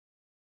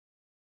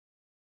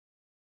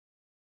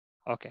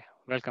Okay,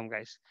 welcome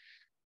guys.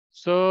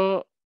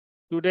 So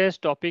today's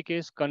topic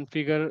is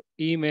configure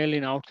email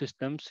in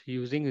OutSystems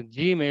using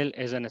Gmail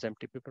as an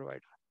SMTP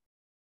provider.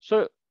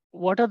 So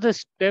what are the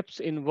steps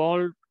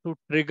involved to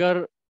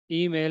trigger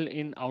email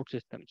in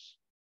OutSystems?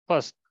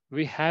 First,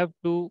 we have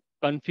to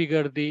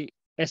configure the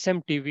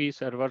SMTP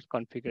server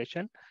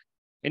configuration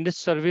in the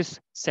service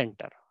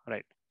center,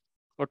 right?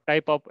 What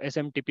type of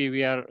SMTP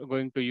we are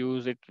going to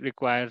use? It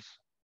requires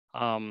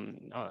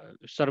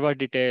server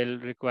detail,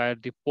 require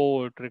the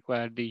port,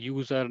 require the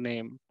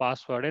username,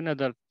 password, and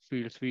other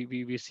fields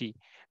we see.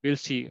 We'll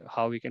see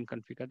how we can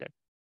configure that.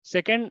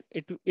 Second,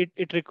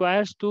 it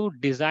requires to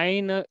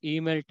design an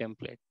email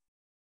template.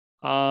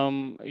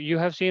 You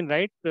have seen,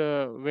 right?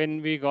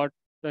 When we got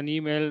an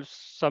email,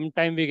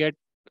 sometime we get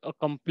a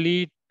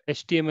complete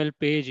HTML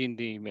page in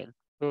the email.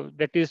 So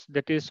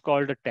that is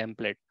called a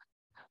template.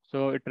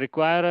 So it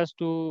requires us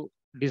to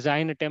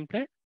design a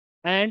template.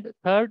 And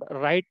third,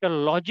 write a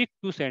logic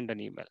to send an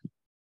email.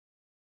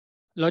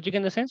 Logic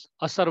in the sense,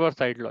 a server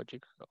side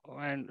logic.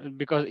 And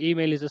because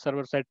email is a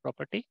server side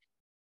property.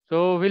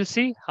 So we'll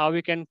see how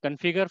we can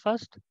configure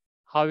first,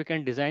 how we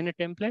can design a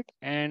template,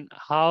 and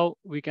how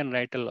we can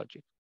write a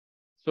logic.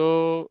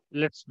 So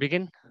let's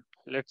begin.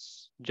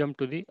 Let's jump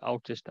to the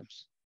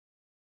OutSystems.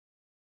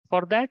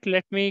 For that,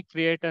 let me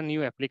create a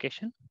new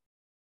application.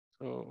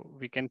 So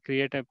we can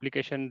create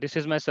application. This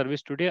is my service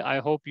studio. I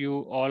hope you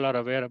all are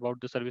aware about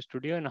the service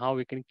studio and how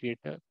we can create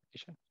the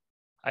application.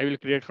 I will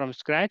create from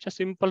scratch a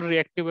simple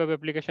reactive web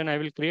application. I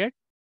will create.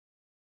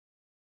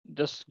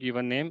 Just give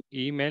a name,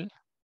 email,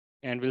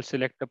 and we'll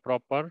select the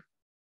proper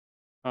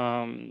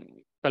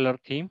color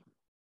theme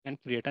and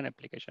create an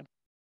application.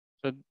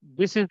 So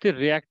this is the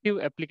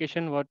reactive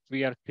application what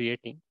we are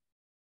creating,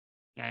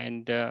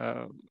 and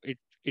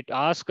it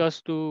asks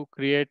us to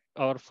create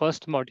our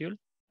first module.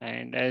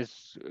 And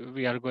as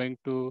we are going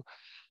to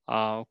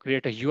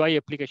create a UI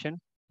application,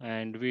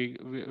 and we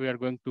are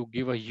going to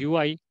give a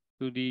UI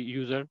to the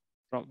user.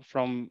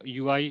 From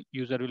UI,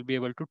 user will be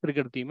able to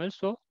trigger the email.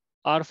 So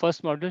our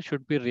first module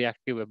should be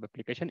reactive web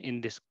application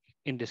in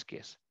this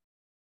case.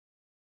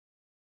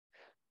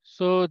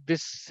 So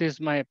this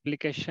is my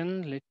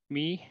application. Let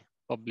me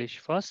publish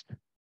first.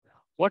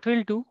 What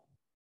we'll do,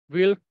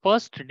 we'll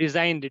first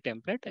design the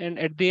template, and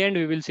at the end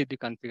we will see the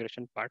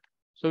configuration part.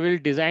 So we'll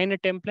design a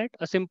template,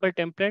 a simple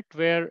template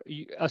where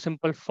a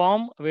simple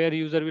form where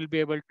user will be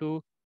able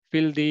to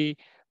fill the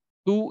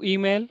to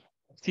email,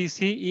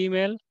 CC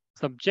email,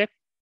 subject,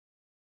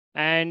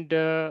 and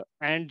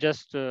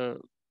just a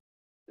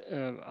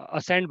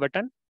send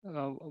button.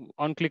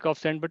 On click of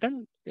send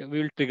button, we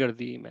will trigger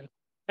the email,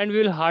 and we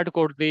will hard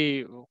code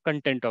the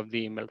content of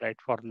the email right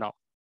for now.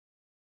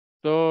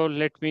 So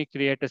let me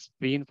create a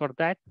screen for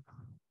that,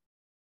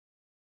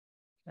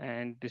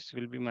 and this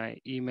will be my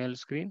email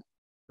screen.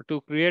 To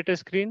create a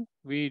screen,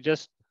 we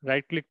just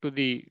right click to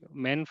the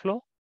main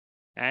flow,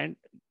 and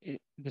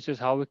this is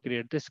how we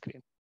create the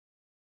screen.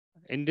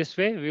 In this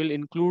way, we will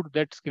include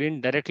that screen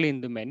directly in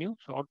the menu.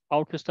 So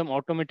OutSystem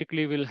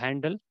automatically will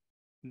handle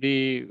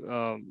the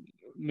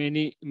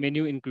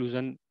menu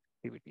inclusion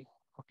activity.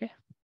 Okay.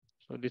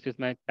 So this is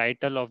my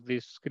title of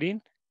this screen.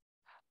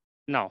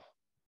 Now,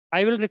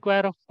 I will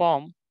require a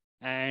form,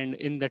 and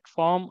in that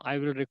form, I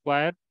will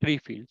require three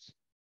fields.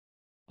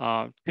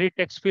 Three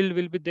text field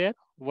will be there.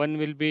 One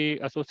will be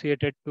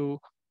associated to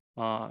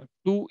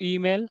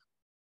email.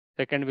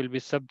 Second will be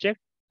subject,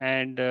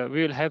 and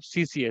we will have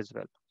CC as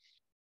well.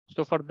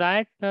 So for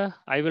that,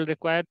 I will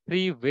require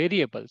three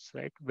variables,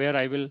 right, where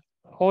I will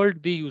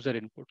hold the user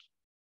inputs.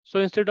 So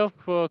instead of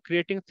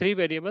creating three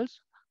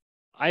variables,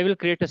 I will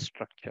create a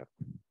structure,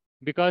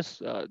 because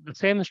the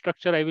same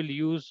structure I will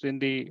use in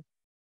the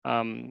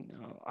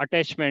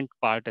attachment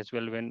part as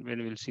well when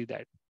we'll see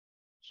that.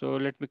 So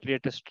let me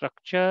create a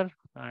structure,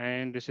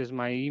 and this is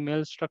my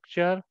email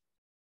structure.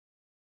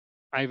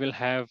 I will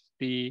have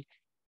the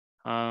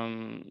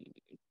um,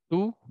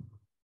 to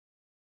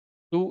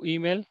to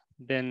email,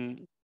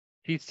 then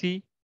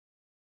CC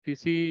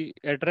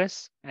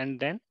address, and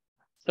then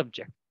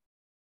subject.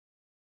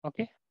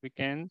 Okay, we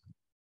can,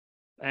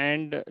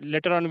 and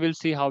later on we'll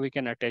see how we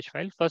can attach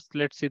file. First,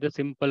 let's see the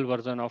simple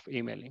version of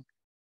emailing.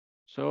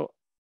 So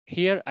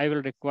here I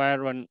will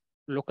require one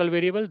local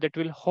variable that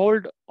will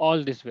hold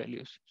all these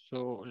values.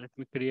 So let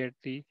me create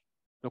the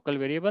local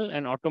variable,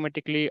 and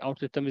automatically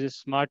OutSystem is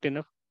smart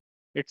enough.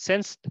 It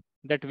sensed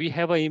that we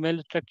have an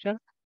email structure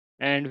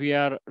and we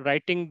are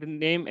writing the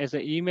name as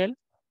an email.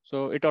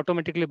 So it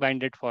automatically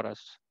binded for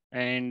us,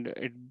 and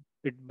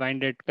it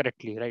binded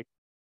correctly, right?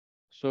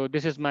 So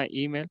this is my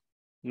email.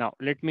 Now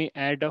let me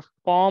add a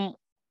form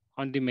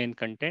on the main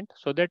content,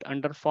 so that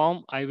under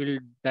form, I will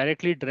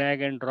directly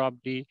drag and drop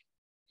the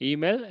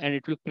email, and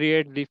it will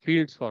create the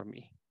fields for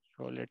me.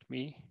 So let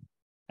me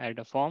add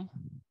a form,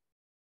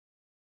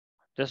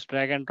 just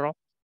drag and drop,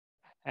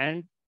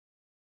 and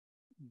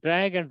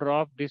drag and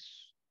drop this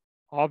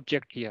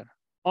object here.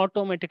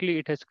 Automatically,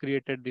 it has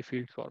created the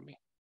fields for me.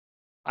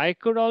 I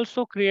could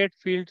also create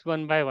fields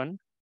one by one,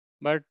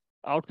 but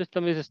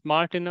OutSystem is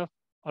smart enough.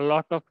 A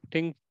lot of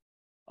things,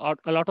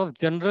 a lot of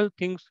general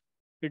things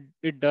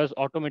it does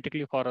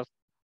automatically for us.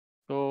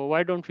 So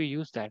why don't we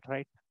use that,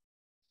 right?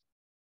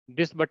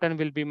 This button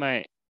will be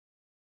my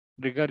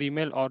trigger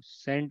email or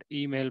send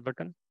email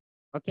button.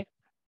 Okay,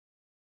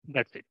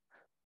 that's it.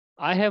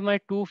 I have my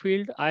to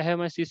field. I have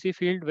my CC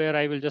field where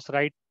I will just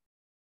write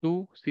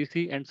to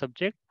CC and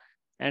subject,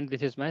 and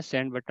this is my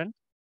send button.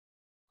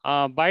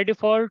 By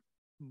default,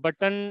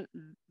 button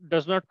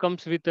does not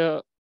comes with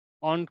a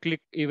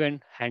on-click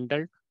event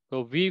handled.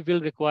 So we will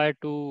require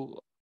to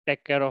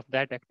take care of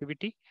that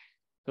activity.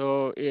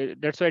 So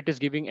that's why it is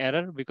giving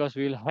error, because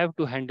we will have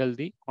to handle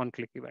the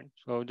on-click event.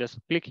 So just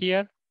click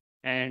here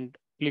and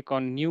click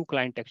on new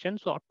client action.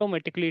 So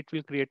automatically it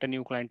will create a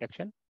new client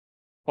action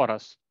for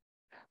us.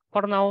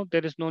 For now,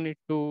 there is no need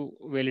to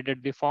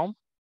validate the form.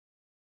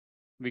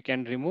 We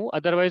can remove.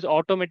 Otherwise,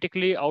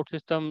 automatically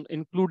OutSystem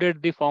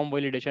included the form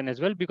validation as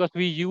well, because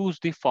we use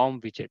the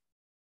form widget.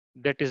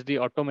 That is the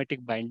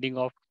automatic binding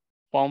of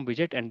form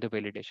widget and the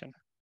validation.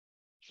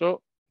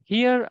 So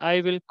here I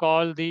will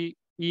call the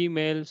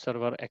email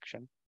server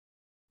action,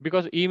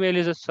 because email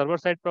is a server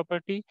side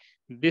property.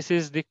 This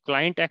is the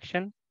client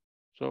action.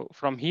 So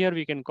from here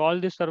we can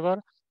call the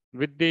server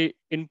with the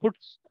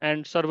inputs,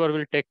 and server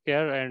will take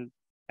care and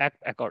act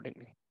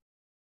accordingly.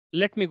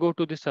 Let me go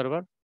to the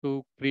server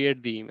to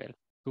create the email,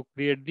 to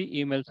create the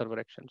email server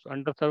action. So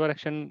under server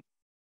action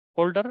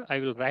folder, I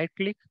will right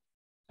click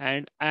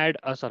and add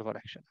a server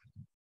action.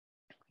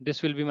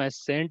 This will be my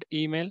send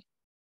email,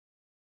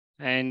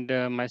 and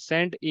my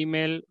send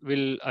email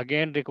will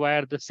again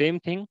require the same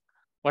thing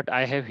what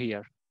I have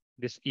here,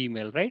 this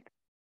email, right?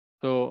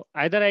 So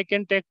either I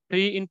can take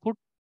three input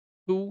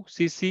to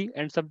CC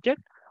and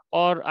subject,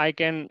 or I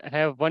can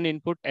have one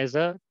input as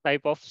a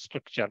type of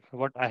structure,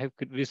 what I have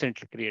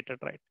recently created,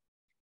 right?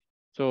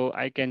 So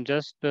I can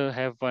just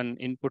have one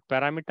input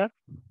parameter.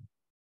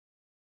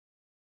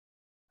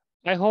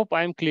 I hope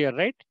I'm clear,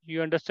 right?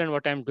 You understand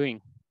what I'm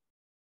doing.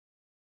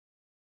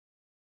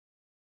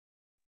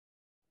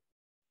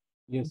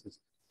 Yes.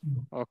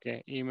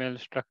 Okay, email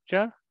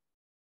structure.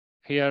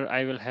 Here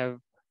I will have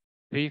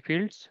three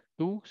fields,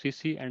 to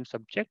CC and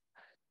subject,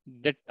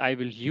 that I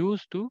will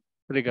use to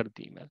trigger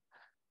the email.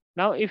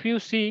 Now, if you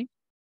see,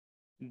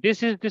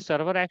 this is the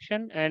server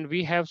action, and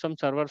we have some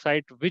server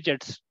side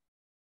widgets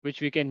which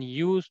we can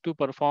use to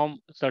perform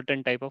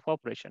certain type of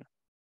operation.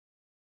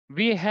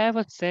 We have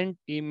a send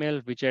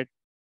email widget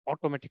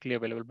automatically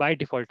available, by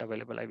default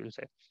available, I will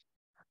say.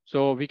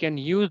 So we can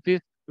use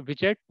this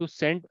widget to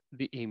send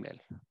the email.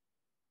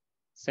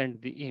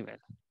 Send the email.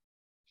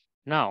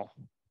 Now,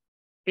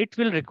 it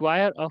will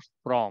require a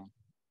from,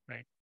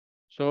 right?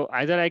 So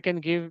either I can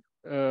give,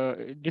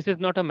 this is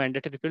not a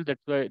mandatory field,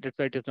 that's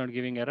why it is not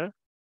giving error.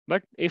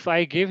 But if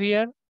I give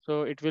here,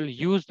 so it will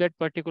use that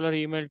particular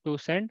email to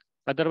send.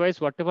 Otherwise,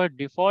 whatever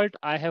default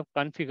I have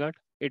configured,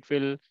 it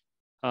will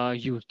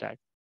use that.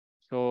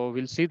 So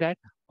we'll see that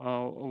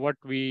what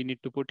we need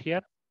to put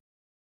here.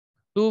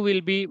 To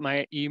will be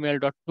my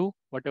email.to,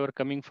 whatever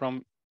coming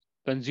from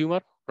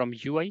consumer, from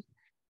UI.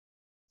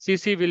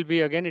 CC will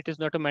be, again, it is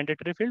not a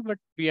mandatory field, but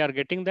we are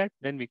getting that,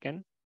 then we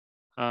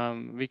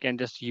can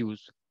just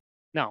use.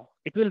 Now,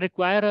 it will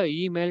require a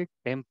email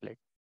template.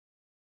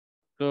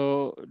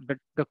 So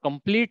the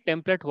complete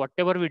template,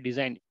 whatever we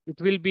design,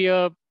 it will be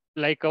a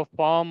like a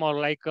form or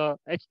like a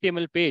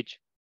HTML page.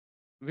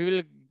 We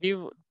will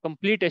give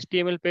complete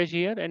HTML page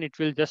here, and it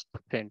will just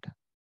send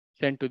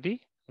to the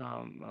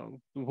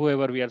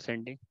whoever we are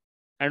sending.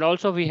 And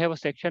also we have a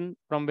section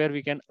from where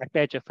we can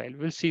attach a file.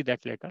 We'll see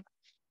that later.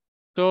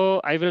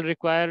 So I will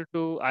require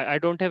to, I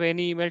don't have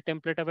any email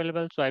template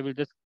available. So I will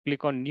just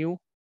click on new,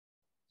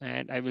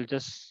 and I will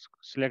just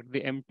select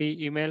the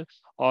empty email,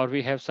 or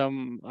we have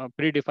some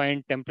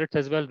predefined templates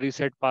as well,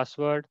 reset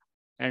password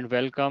and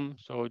welcome.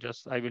 So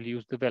just, I will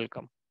use the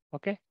welcome.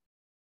 Okay.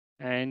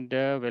 And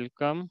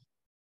welcome,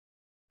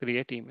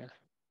 create email.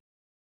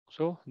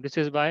 So this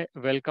is my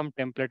welcome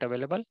template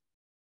available.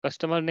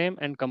 Customer name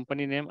and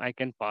company name I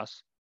can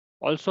pass.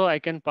 Also, I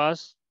can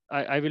pass,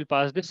 I will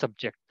pass the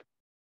subject,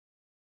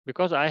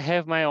 because I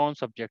have my own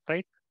subject,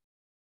 right?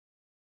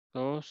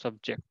 So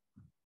subject.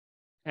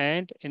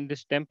 And in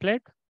this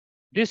template,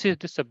 this is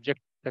the subject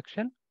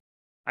section.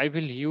 I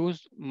will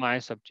use my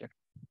subject,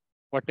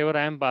 whatever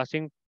I am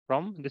passing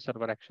from the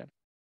server action.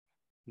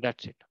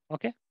 That's it.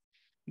 Okay.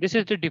 This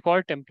is the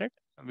default template.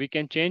 We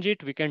can change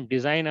it. We can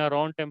design our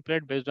own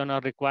template based on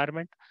our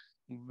requirement.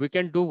 We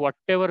can do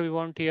whatever we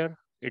want here.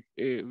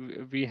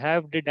 We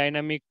have the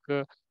dynamic,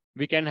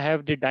 we can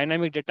have the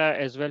dynamic data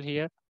as well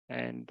here.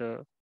 And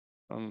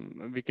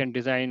we can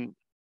design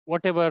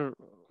whatever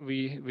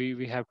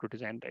we have to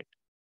design, right?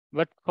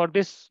 But for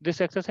this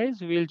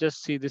exercise, we'll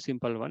just see the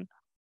simple one,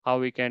 how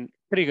we can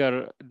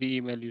trigger the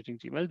email using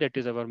Gmail. That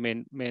is our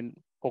main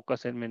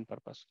focus and main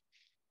purpose.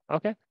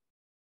 Okay.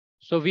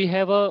 So we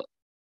have a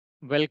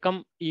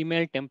welcome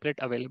email template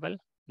available.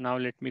 Now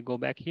let me go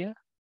back here.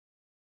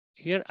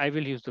 Here I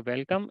will use the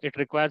welcome. It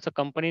requires a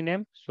company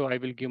name. So I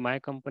will give my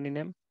company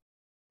name.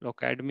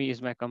 Locademy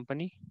is my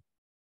company.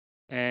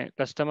 And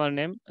customer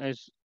name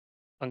is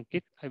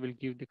Ankit, I will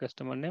give the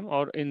customer name,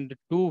 or in the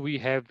two we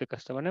have the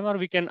customer name, or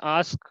we can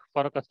ask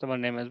for a customer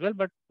name as well.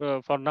 But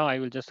for now, I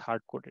will just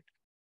hard code it.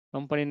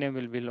 Company name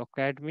will be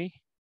Locademy,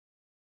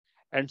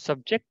 and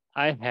subject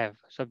I have.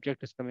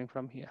 Subject is coming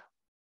from here.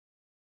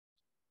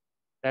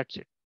 That's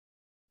it.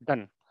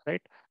 Done.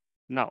 Right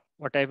now,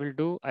 what I will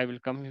do, I will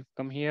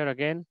come here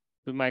again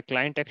to my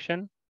client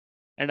action,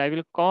 and I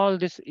will call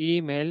this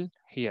email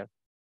here.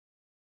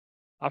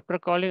 After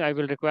calling, I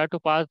will require to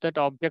pass that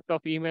object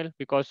of email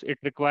because it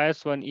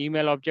requires one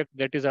email object,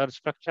 that is our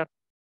structure,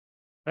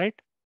 right?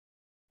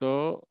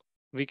 So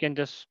we can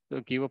just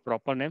give a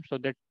proper name so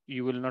that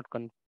you will not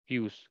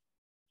confuse.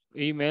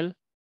 Email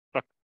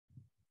struct.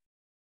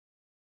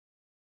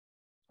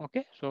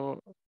 Okay,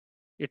 so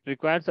it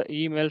requires the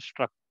email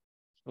struct.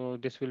 So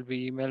this will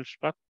be email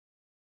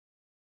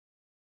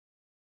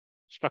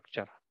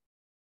structure.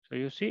 So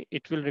you see,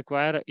 it will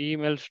require a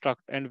email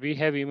struct, and we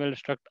have email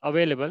struct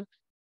available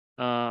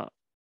uh,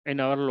 in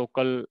our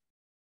local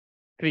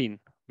screen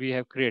we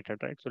have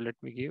created, right? So let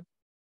me give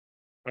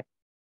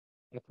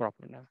a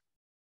proper name.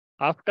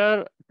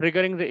 After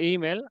triggering the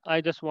email,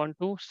 I just want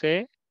to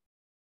say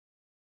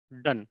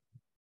done.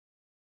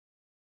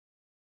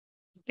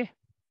 Okay,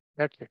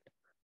 that's it.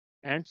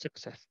 And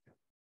success.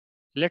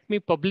 Let me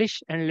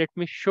publish and let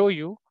me show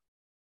you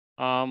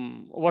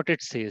what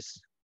it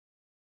says.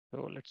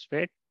 So let's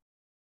wait.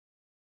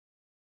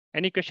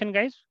 Any question,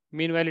 guys?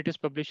 Meanwhile, it is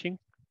publishing.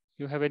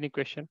 You have any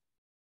question?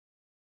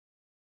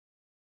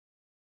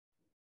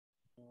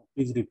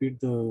 Please repeat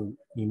the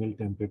email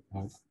template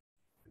part.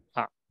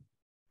 Ah,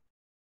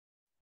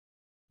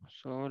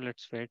 so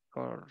let's wait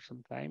for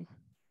some time.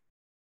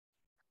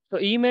 So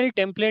email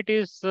template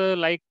is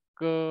like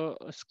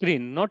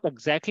screen, not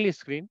exactly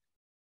screen,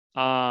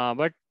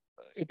 but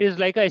it is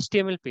like a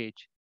HTML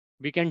page.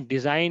 We can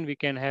design, we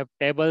can have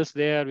tables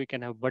there, we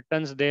can have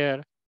buttons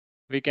there,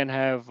 we can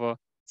have,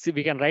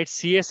 we can write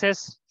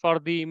CSS for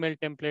the email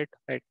template,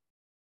 right?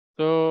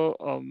 So,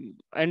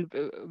 and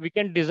we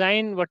can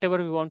design whatever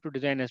we want to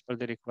design as per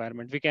the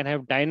requirement. We can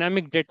have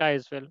dynamic data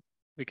as well.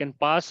 We can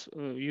pass,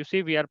 you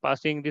see, we are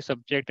passing the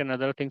subject and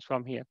other things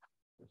from here.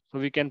 So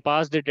we can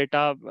pass the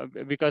data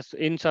because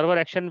in server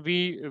action,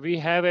 we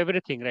have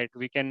everything, right?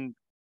 We can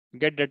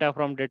get data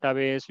from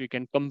database, we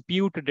can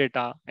compute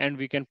data, and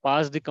we can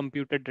pass the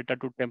computed data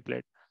to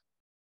template.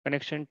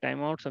 Connection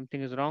timeout,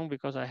 something is wrong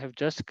because I have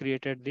just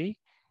created the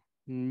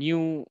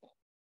new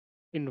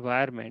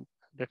environment.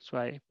 That's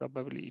why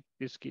probably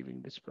it is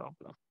giving this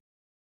problem.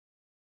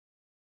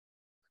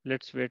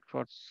 Let's wait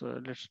for,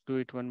 let's do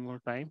it one more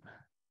time.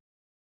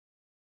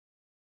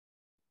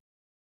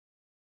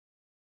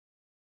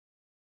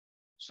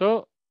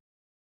 So,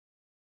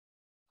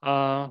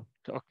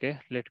 okay,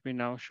 let me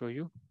now show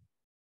you.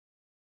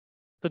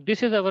 So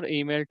this is our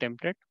email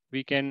template.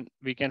 We can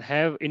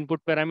have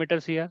input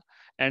parameters here,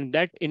 and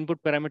that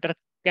input parameter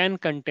can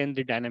contain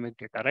the dynamic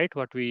data, right?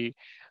 What we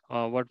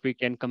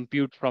can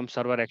compute from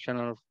server action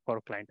or for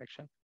client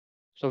action.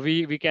 So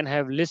we can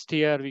have list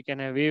here, we can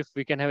have if,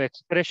 we can have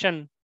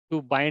expression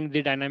to bind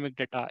the dynamic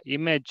data,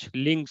 image,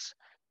 links,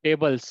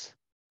 tables,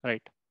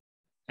 right?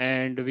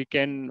 And we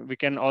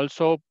can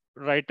also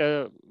write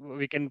a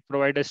we can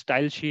provide a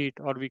style sheet,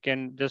 or we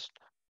can just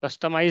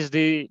customize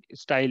the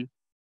style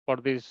for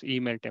this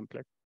email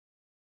template.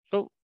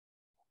 So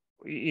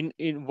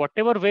in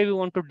whatever way we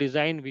want to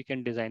design, we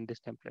can design this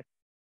template,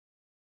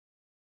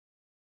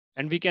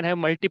 and we can have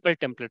multiple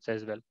templates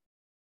as well.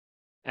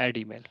 Add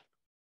email.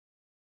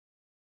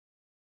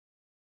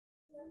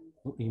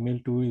 So email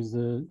 2 is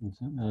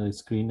the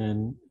screen,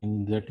 and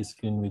in that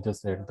screen we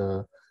just add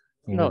the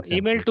No, email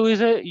email template. 2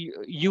 is a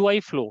UI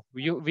flow.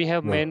 We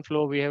have Yeah. main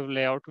flow, we have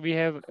layout, we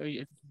have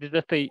this is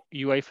just a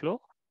UI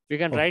flow. We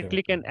can right Okay.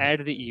 click Okay. and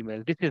add the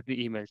email. This is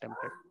the email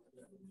template.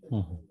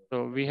 Mhm.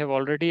 So we have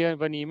already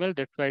one email.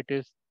 That's why it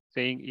is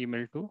saying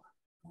email 2.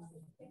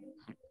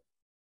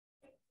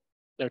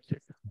 That's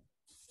it.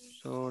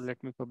 So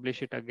let me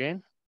publish it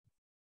again.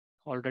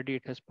 Already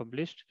it has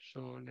published.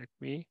 So let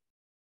me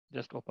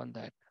just open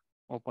that.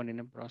 Open in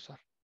a browser.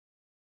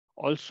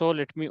 Also,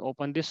 let me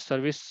open this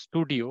service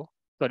studio,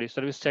 sorry,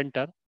 service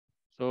center.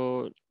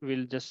 So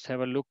we'll just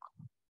have a look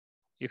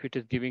if it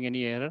is giving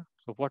any error.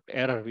 So what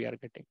error we are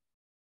getting.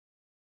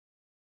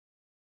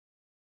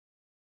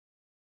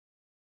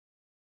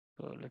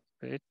 So let's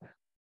wait.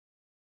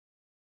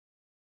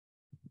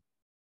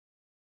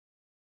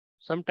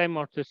 Sometime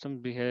our system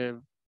behave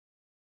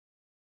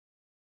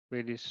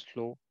very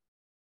slow.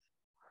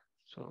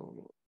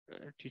 So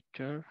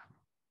teacher,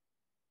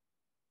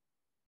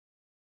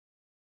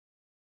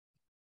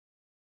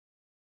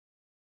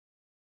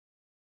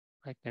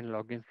 I can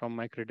log in from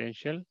my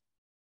credential.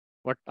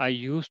 What I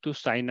used to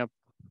sign up.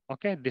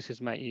 Okay, this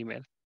is my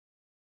email.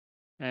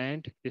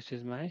 And this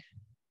is my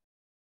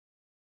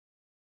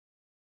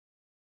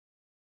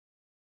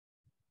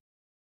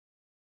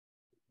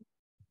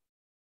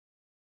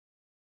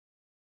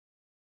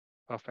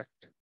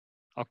perfect.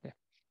 Okay,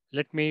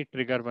 let me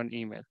trigger one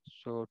email.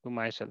 So to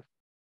myself,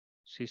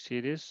 C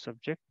series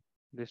subject.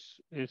 This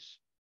is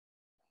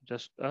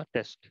just a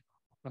test.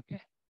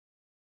 Okay,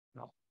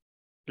 now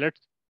Let's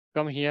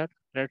come here.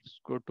 Let's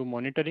go to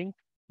monitoring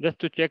just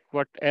to check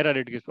what error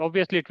it gives.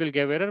 Obviously, it will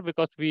give error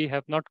because we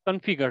have not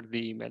configured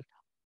the email.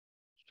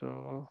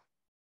 So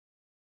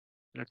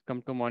let's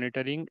come to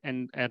monitoring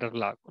and error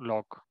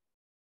log.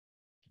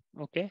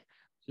 Okay,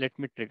 let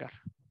me trigger.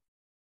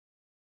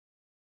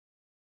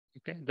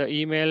 Okay, the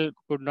email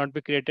could not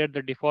be created.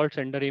 The default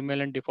sender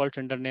email and default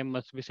sender name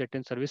must be set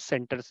in service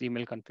center's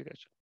email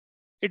configuration.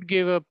 It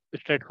gave a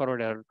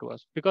straightforward error to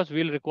us because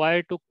we'll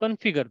require to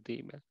configure the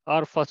email,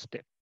 our first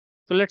step.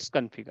 So let's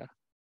configure.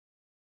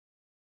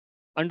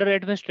 Under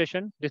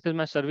administration, this is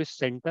my service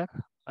center.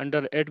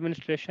 Under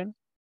administration,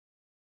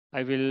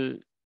 I will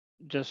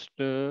just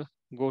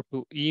go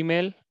to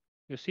email,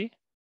 you see,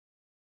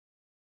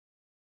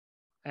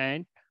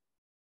 and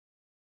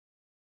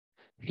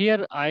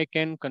here I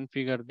can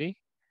configure the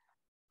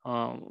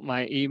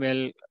my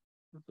email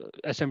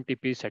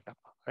SMTP setup,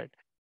 right?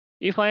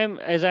 If I am,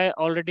 as I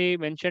already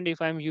mentioned,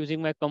 if I'm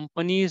using my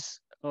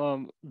company's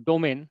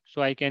domain,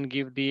 so I can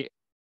give the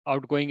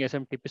outgoing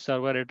SMTP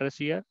server address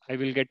here. I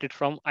will get it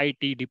from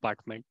IT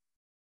department.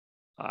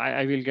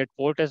 I will get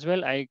port as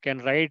well. I can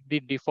write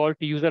the default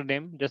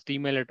username, just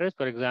email address.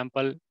 For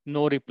example,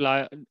 no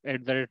reply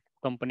at the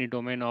company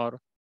domain or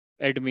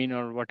admin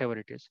or whatever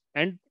it is.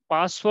 And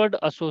password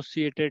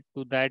associated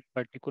to that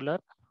particular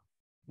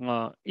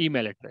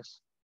email address.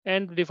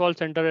 And default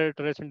center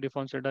address and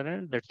default center,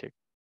 and that's it.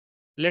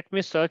 Let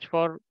me search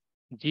for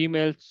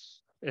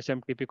Gmail's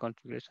SMTP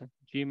configuration.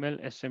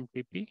 Gmail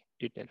SMTP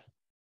detail.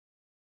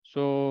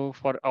 So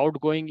for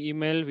outgoing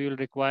email, we will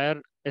require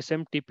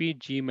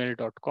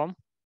smtp@gmail.com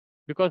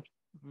because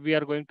we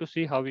are going to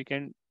see how we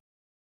can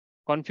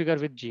configure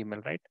with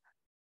Gmail, right?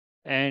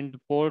 And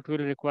port will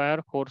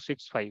require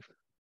 465.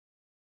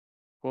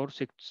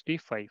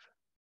 465.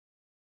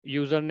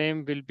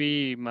 Username will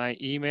be my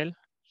email.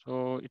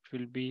 So it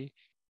will be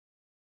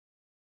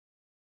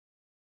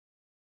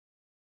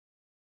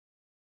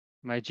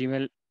my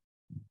Gmail.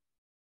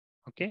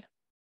 Okay.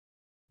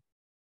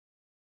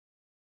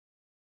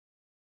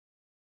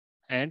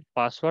 And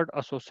password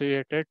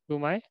associated to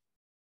my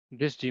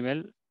this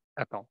Gmail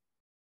account.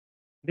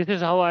 This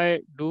is how I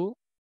do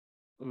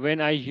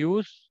when I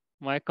use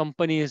my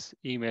company's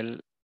email,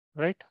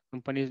 right?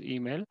 Company's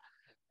email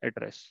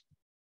address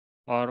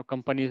or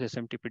company's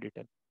SMTP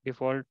detail.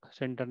 Default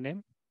sender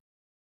name,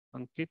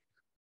 Ankit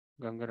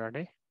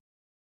Gangarade,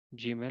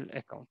 Gmail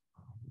account.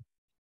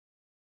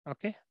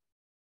 Okay,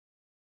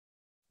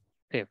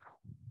 save.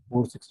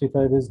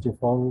 465 is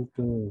default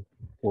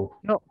port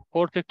No,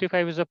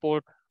 465 is a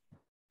port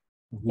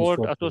used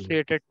for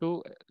associated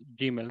to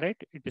Gmail, right?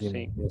 It is Gmail.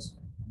 saying Yes.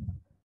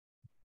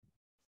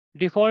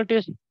 default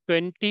is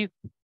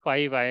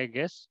 25, I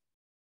guess.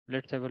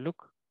 Let's have a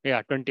look.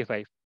 Yeah,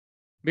 25.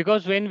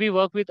 Because when we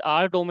work with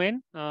our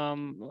domain,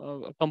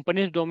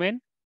 company's domain,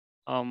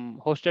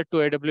 hosted to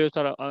AWS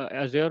or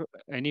Azure,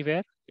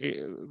 anywhere,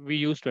 we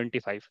use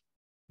 25.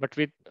 But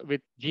with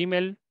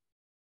Gmail,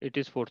 it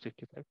is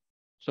 465.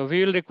 So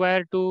we will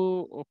require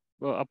to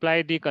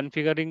apply the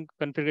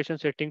configuration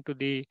setting to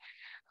the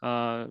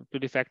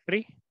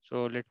factory.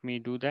 So let me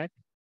do that.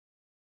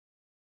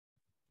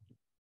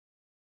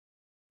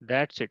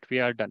 That's it. We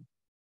are done.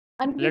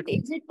 Ankit, Let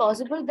is it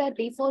possible that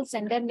default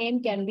sender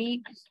name can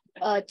be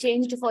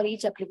changed for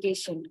each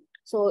application?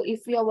 So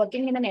if we are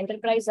working in an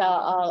enterprise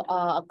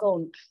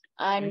account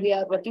and we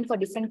are working for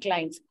different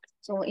clients,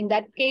 so in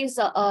that case,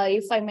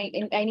 if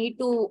I need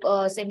to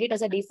send it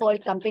as a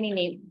default company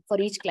name for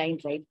each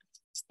client, right?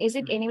 Is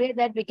it any way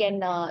that we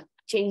can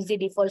change the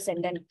default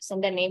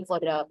sender name for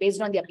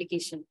based on the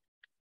application?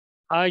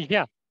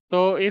 yeah.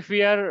 So if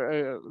we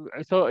are,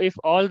 so if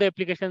all the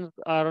applications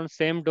are on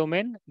same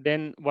domain,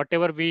 then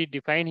whatever we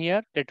define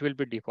here, that will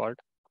be default.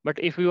 But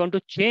if we want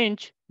to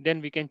change,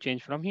 then we can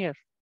change from here.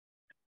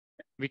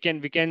 We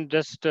can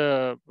just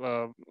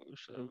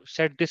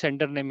set the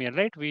sender name here,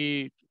 right?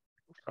 We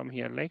from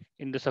here, like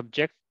in the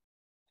subject,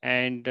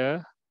 and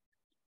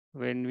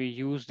when we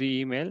use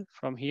the email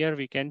from here,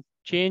 we can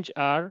change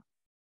our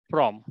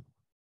from.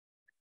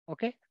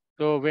 Okay.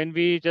 So when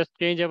we just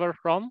change our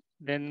from,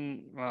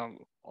 then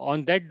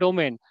on that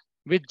domain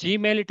with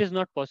Gmail, it is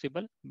not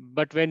possible.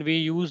 But when we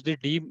use the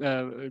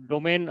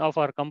domain of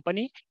our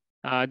company,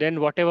 then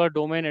whatever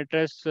domain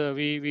address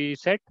we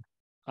set,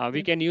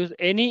 we can use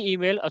any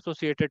email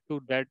associated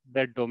to that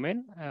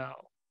domain.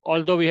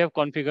 Although we have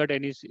configured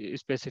any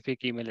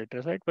specific email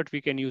address, right? But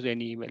we can use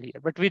any email here.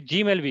 But with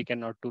Gmail, we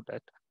cannot do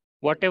that.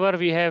 Whatever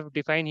we have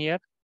defined here,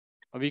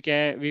 we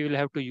will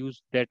have to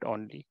use that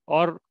only,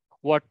 or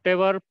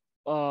whatever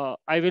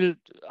I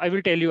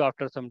will tell you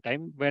after some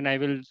time when I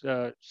will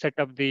set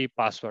up the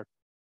password.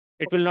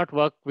 It will not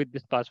work with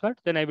this password.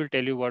 Then I will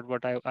tell you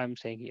what I'm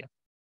saying here.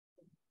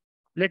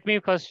 Let me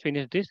first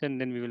finish this, and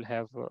then we will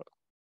have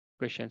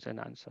questions and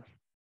answer.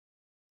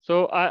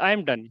 So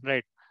I'm done,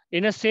 right?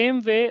 In the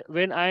same way,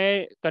 when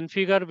I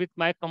configure with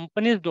my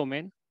company's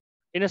domain,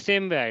 in the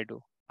same way I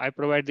do. I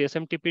provide the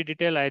SMTP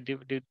detail, I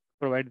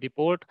provide the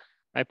port,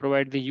 I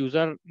provide the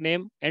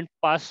username and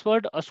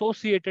password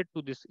associated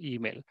to this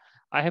email.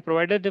 I have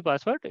provided the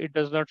password. It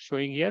does not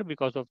showing here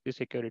because of the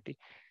security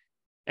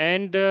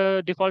and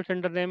default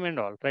sender name and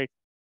all, right?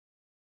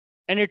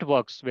 And it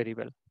works very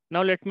well.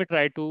 Now let me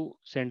try to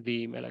send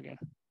the email again.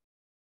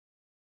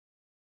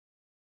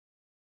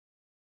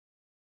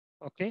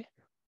 Okay.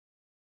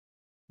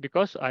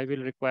 Because I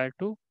will require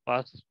to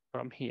pass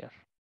from here.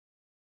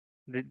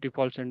 The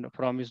default sender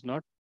from is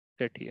not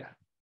set here.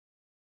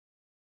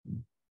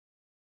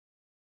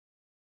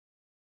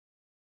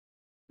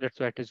 That's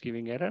why it is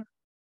giving error.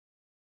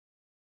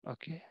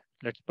 Okay,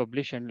 let's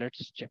publish and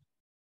let's check.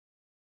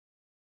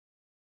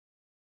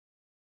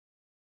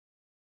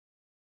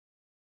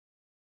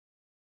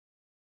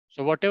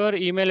 So whatever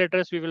email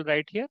address we will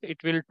write here, it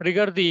will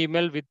trigger the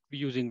email with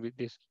using with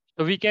this.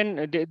 So we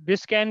can,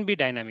 this can be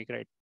dynamic,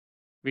 right?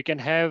 We can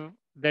have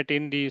that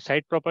in the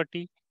site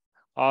property,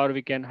 or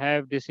we can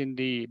have this in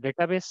the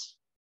database.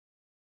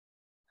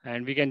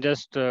 And we can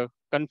just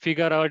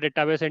configure our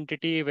database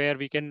entity where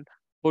we can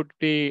put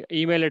the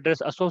email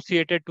address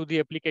associated to the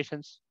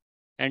applications.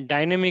 And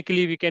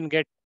dynamically we can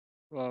get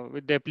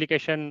with the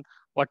application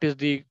what is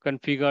the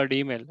configured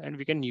email, and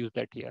we can use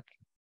that here.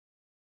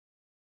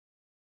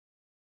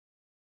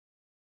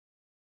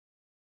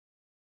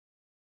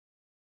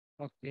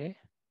 Okay.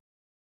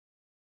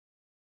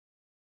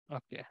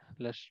 Okay,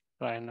 let's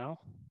try now.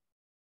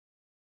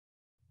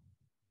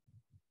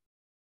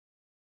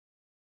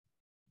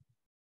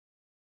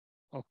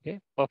 Okay,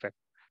 perfect.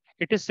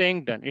 It is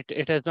saying done.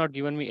 It has not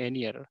given me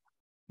any error.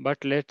 But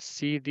let's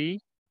see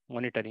the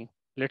monitoring.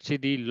 Let's see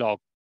the log.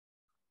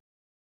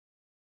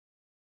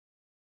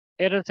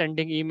 Error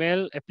sending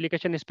email,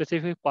 application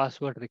specific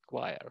password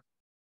required.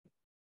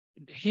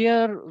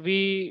 Here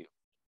we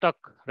stuck,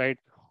 right?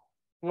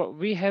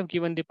 We have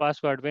given the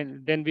password.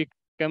 When then we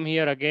come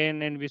here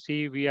again and we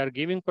see we are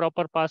giving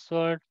proper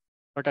password,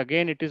 but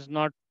again it is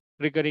not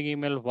triggering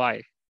email.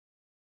 Why?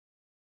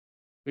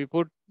 We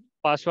put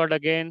password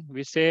again,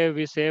 we save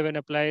and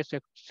apply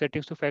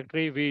settings to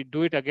factory, we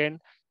do it again,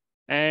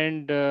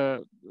 and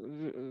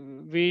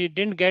we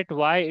didn't get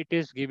why it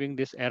is giving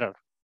this error.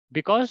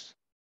 Because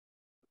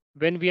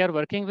when we are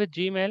working with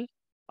Gmail,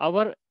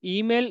 our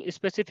email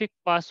specific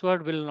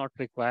password will not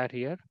require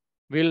here.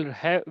 We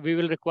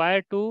will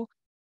require to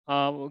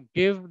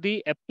give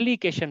the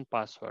application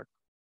password.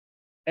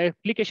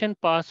 Application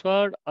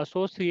password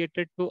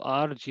associated to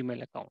our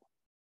Gmail account.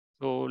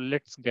 So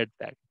let's get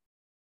that.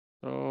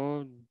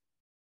 So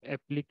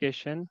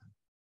application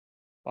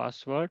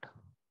password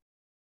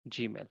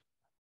Gmail.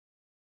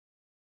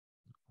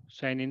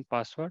 Sign in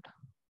password.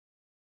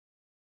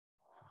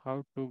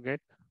 How to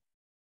get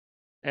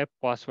app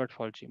password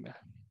for Gmail.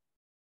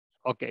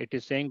 Okay, it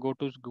is saying go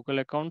to Google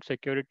account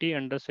security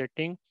under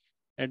setting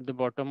at the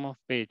bottom of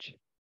page.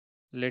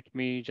 Let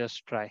me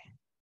just try.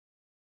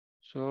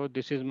 So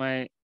this is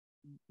my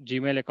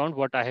Gmail account,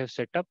 what I have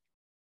set up.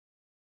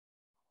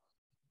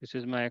 This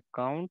is my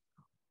account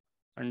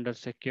under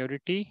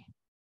security,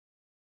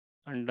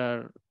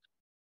 under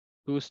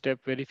two-step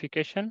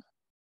verification,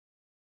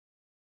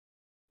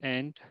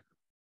 and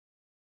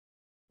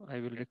I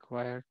will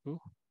require to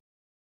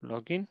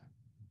log in.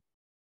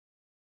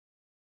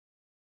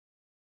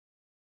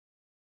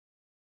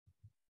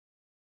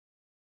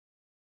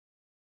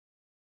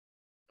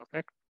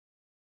 Perfect.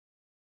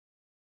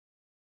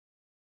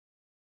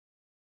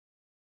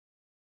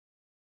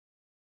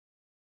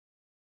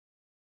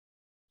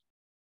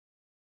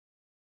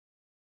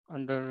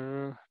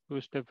 Under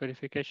two-step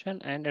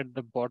verification and at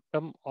the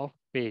bottom of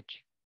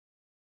page.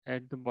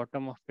 At the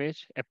bottom of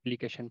page,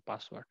 application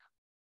password.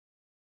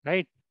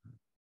 Right?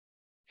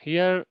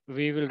 Here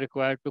we will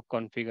require to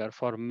configure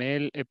for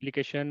mail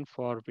application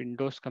for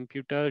Windows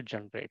computer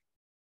generate.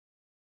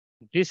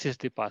 This is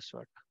the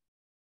password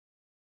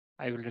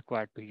I will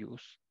require to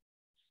use.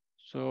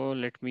 So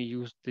let me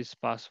use this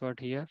password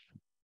here.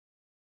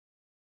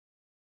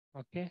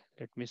 Okay,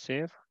 let me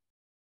save.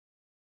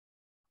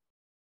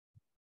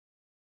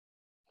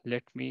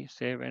 Let me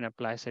save and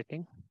apply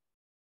setting.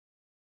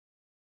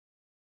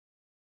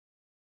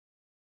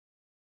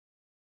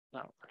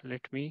 Now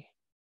let me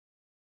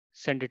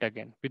send it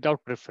again without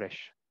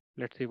refresh.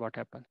 Let's see what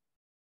happens.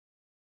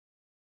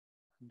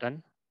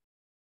 Done.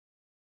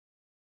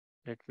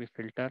 Let me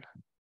filter.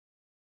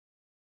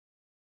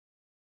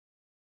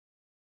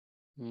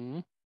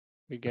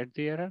 We get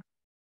the error,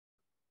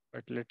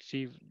 but let's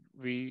see if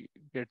we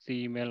get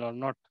the email or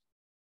not.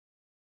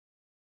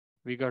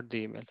 We got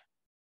the email.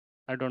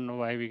 I don't know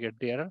why we get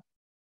the error,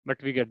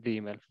 but we get the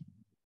email.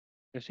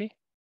 You see,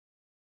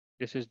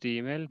 this is the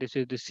email. This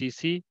is the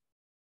CC,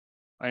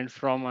 and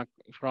from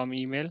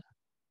email.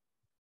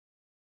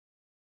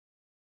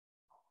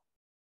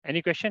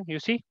 Any question? You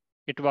see,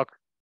 it worked.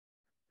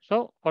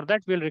 So for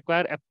that, we'll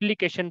require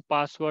application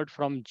password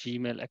from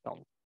Gmail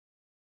account.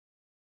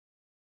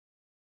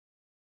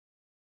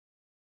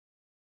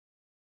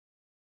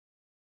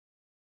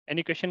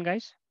 Any question,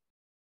 guys?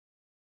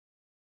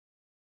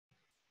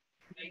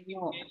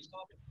 No.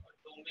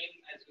 Domain,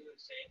 as you were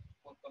saying,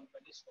 for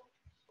companies. So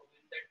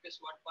in that case,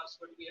 what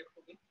password we have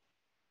to give?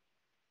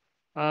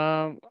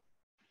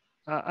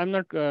 I'm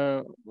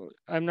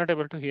not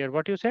able to hear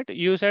what you said.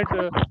 You said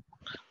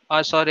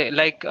Sorry,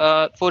 like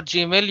for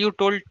Gmail, you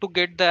told to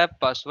get the app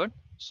password.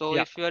 So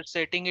yeah. if you are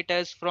setting it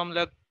as from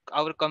like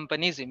our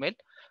company's email,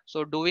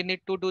 so do we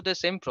need to do the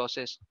same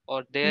process,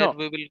 or there No,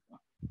 we will?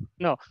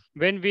 no.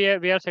 When we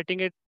are setting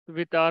it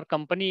with our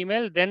company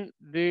email, then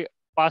the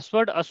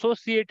password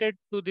associated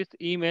to this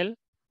email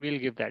will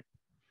give that.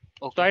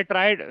 So Okay. I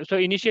tried. So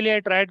initially I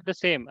tried the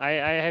same. I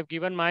have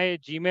given my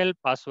Gmail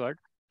password.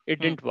 It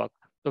Hmm. didn't work.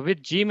 So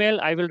with Gmail,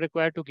 I will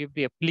require to give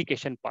the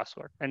application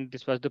password, and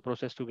this was the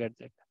process to get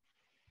that.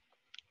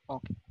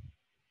 Okay.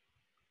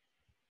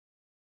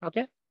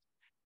 Okay.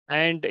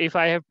 And if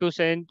I have to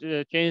change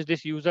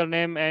this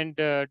username and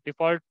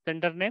default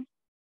sender name,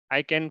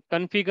 I can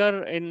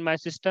configure in my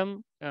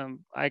system.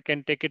 I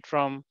can take it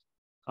from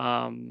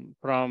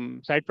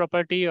site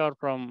property or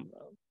from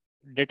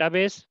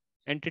database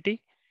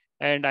entity,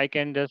 and I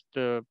can just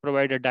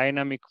provide a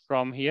dynamic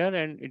from here,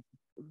 and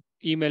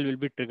email will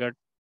be triggered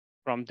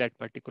from that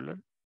particular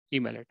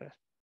email address.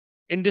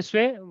 In this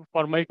way,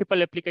 for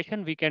multiple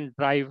application, we can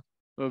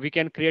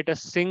create a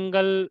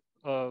single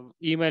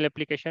email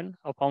application,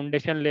 a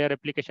foundation layer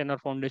application or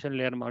foundation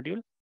layer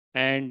module,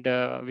 and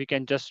we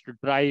can just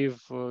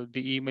drive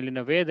the email in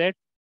a way that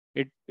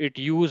it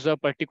use a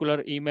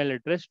particular email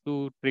address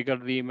to trigger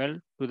the email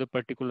to the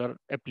particular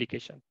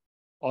application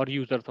or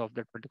users of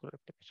that particular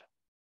application.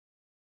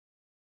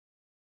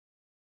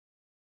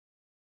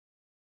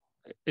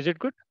 Is it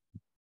good?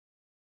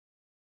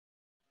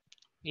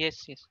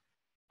 Yes, yes.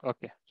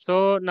 Okay.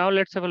 So now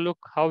let's have a look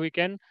how we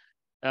can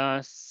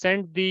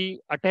send the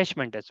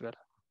attachment as well.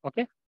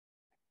 Okay.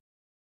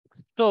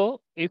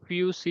 So if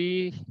you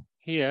see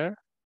here,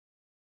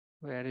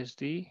 where is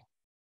the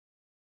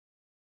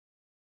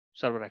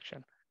server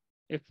action?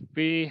 If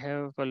we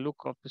have a look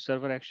of the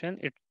server action,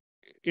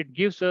 it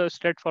gives a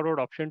straightforward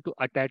option to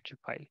attach a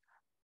file.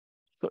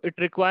 So it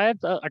requires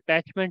a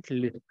attachment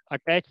list.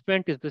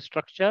 Attachment is the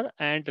structure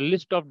and a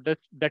list of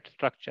that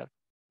structure.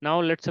 Now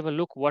let's have a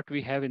look what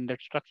we have in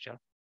that structure.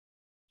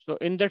 So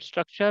in that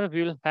structure,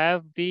 we will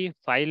have the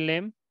file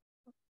name,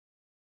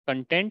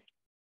 content,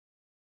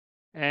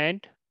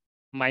 and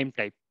MIME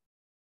type.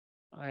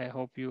 I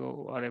hope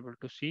you are able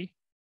to see.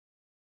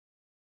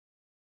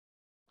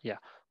 Yeah,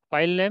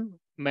 file name,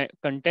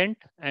 content,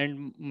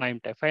 and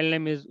MIME type. File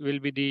name will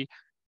be the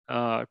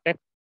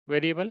text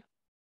variable.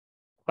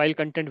 File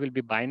content will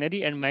be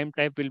binary, and MIME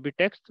type will be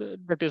text.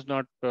 That is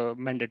not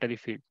mandatory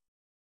field.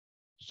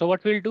 So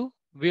what we'll do,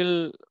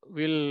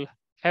 we'll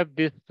have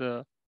this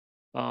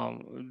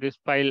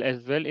file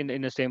as well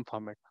in the same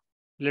format.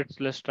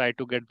 Let's try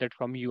to get that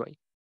from UI.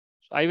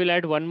 So I will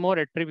add one more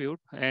attribute,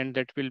 and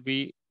that will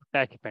be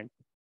attachment.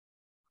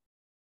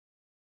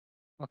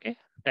 Okay,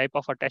 type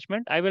of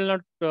attachment. I will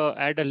not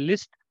add a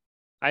list.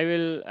 I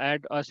will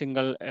add a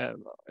single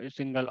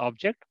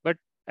object. But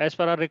as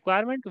per our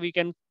requirement, we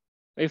can,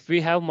 if we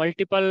have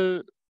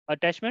multiple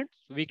attachments,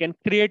 we can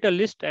create a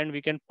list and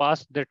we can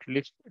pass that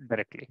list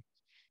directly.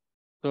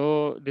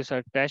 So this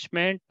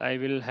attachment, I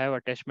will have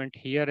attachment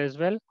here as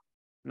well.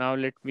 Now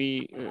let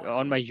me,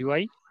 on my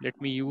UI, let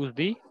me use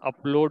the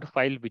upload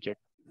file widget.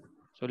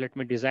 So let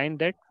me design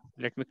that.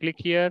 Let me click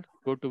here,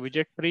 go to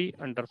widget tree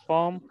under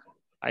form.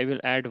 I will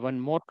add one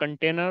more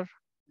container,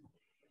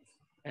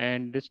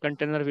 and this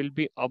container will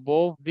be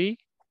above the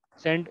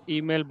send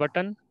email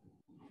button.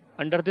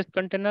 Under this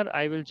container,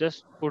 I will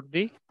just put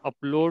the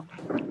upload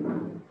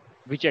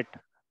widget.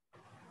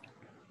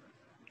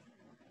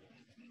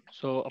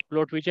 So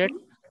upload widget,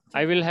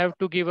 I will have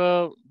to give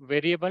a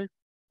variable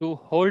to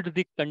hold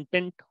the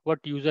content what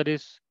user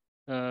is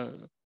uh,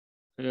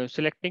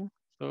 selecting.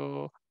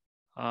 So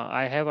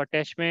I have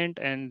attachment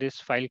and this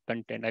file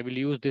content. I will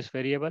use this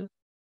variable.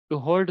 To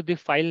hold the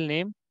file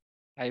name,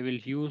 I will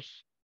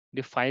use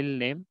the file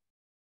name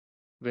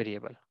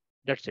variable.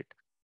 That's it.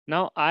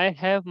 Now I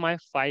have my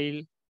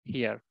file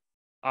here.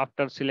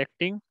 After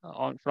selecting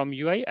on from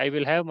UI, I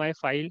will have my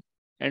file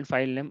and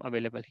file name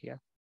available here.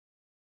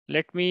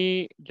 Let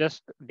me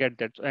just get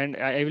that, and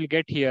I will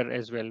get here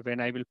as well when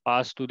I will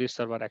pass to this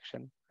server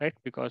action, right?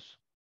 Because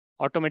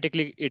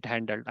automatically it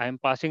handled. I am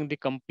passing the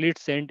complete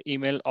send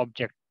email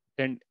object,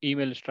 send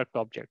email struct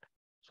object.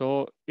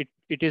 So it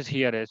is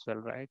here as well,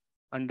 right?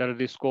 Under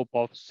the scope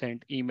of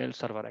send email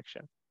server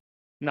action.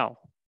 Now,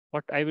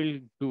 what I will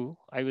do,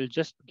 I will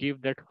just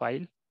give that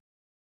file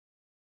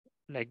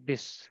like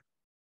this,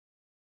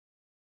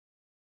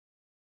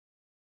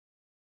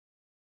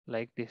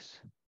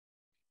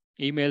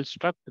 email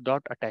struct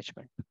dot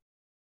attachment.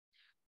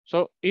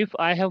 So if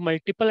I have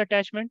multiple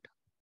attachment,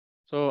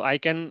 so I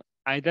can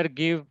either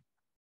give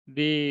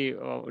the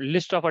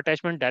list of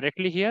attachment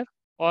directly here,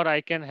 or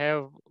I can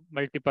have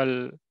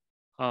multiple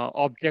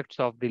objects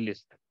of the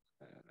list,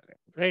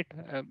 right?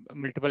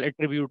 Multiple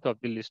attributes of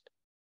the list,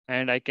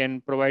 and I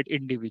can provide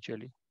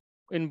individually.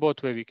 In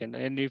both way we can,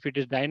 and if it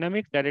is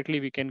dynamic, directly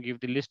we can give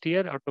the list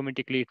here.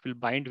 Automatically, it will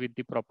bind with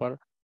the proper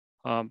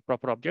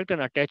object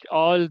and attach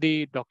all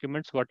the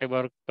documents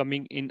whatever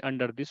coming in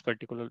under this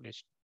particular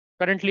list.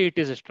 Currently, it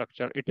is a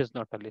structure. It is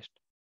not a list.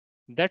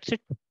 That's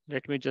it.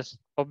 Let me just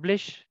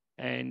publish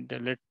and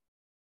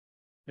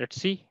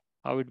let's see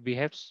how it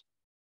behaves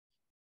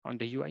on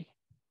the UI.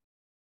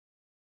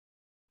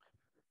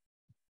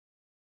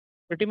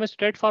 Pretty much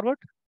straightforward.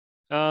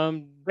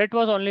 That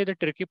was only the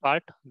tricky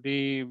part,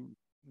 the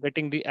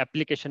getting the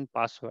application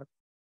password.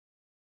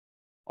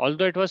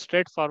 Although it was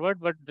straightforward,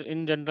 but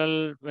in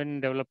general,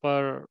 when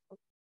developer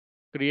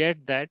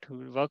create that,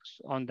 works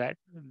on that,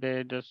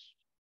 they just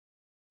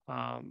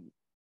um,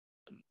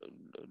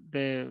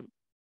 they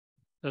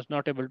just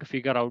not able to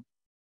figure out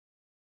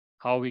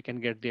how we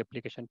can get the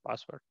application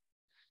password.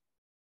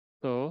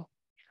 So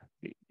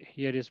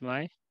here is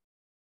my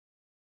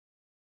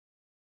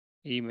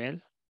email.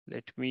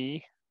 Let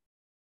me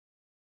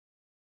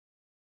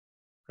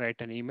write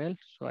an email.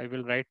 So I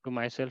will write to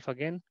myself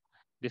again.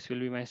 This will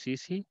be my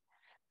CC,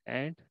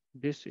 and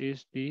this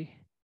is the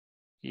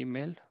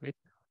email with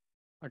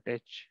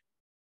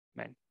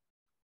attachment.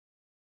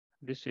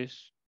 This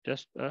is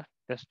just a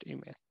test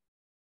email.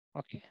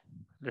 Okay,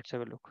 let's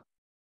have a look.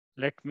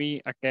 Let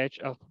me attach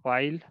a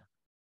file.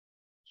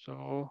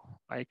 So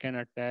I can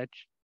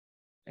attach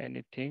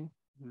anything.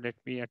 Let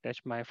me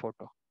attach my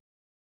photo.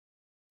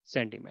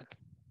 Send email.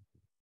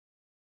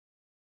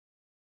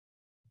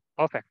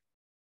 Perfect.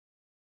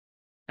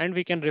 And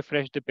we can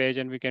refresh the page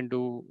and we can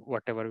do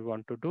whatever we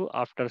want to do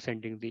after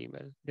sending the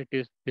email. That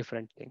is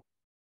different thing.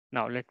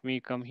 Now let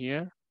me come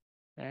here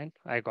and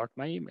I got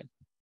my email.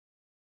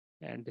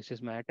 And this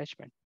is my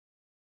attachment.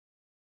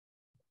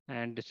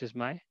 And this is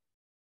my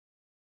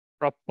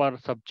proper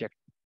subject,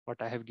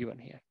 what I have given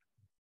here.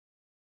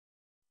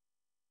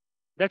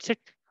 That's it.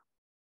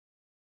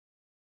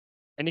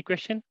 Any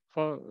question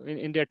for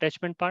in the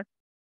attachment part?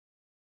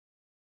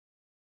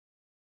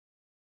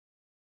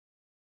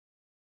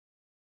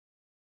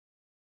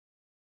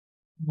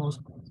 No.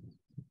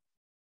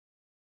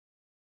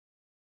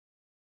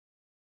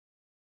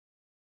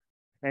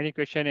 Any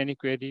question, any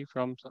query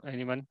from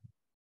anyone?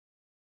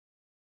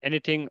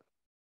 Anything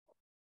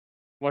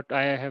what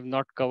I have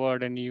not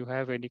covered and you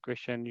have any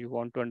question you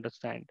want to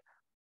understand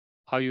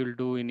how you'll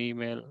do in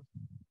email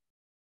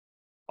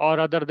or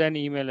other than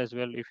email as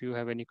well. If you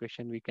have any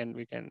question, we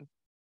can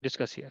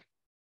discuss here.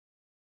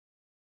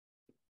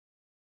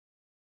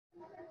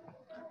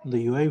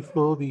 The UI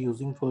flow we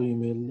using for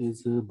email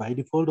is by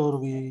default, or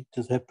we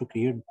just have to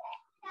create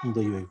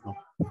the UI flow?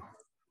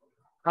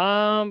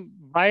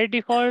 By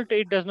default,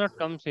 it does not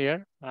comes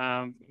here.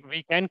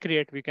 We can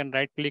create, we can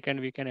right click and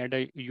we can add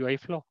a UI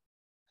flow.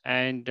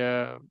 And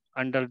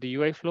under the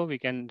UI flow, we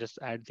can just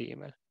add the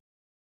email.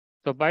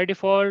 So by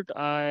default,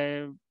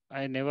 I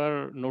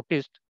never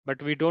noticed,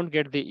 but we don't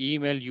get the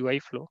email UI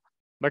flow.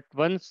 But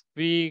once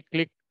we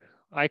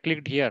I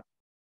clicked here,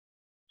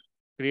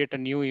 create a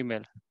new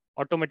email.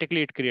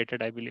 Automatically it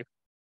created, I believe.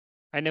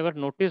 I never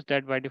noticed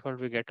that by default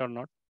we get or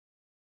not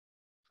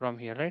from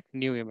here, right?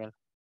 New email.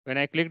 When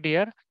I clicked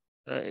here,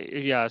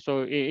 yeah,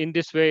 so in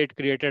this way it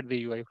created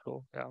the UI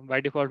flow. Yeah,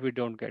 by default we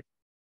don't get.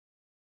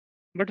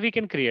 But we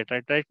can create,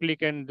 right? Right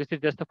click and this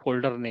is just a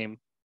folder name.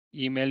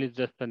 Email is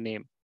just a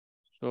name.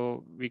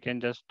 So we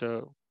can just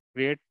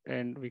create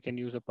and we can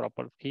use a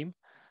proper theme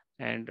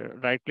and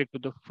right click to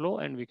the flow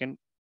and we can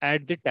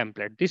add the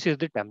template. This is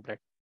the template.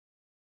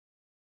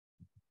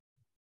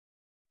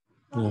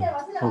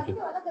 Yeah. Okay.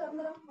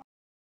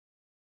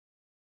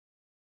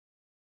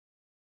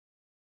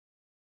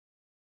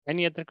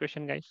 Any other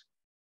question, guys?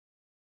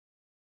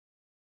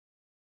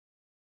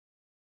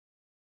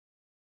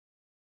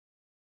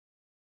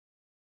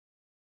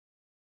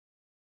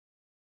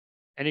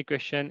 Any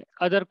question,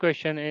 other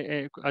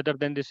question other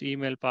than this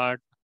email part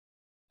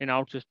in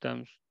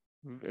Outsystems?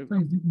 So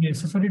is it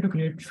necessary to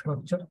create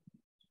structure?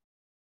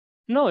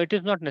 No, it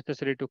is not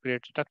necessary to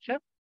create structure.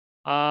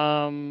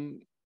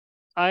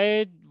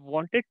 I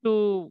wanted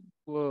to,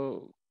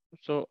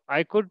 so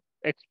I could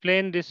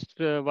explain this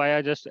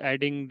via just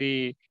adding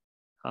the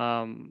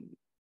um,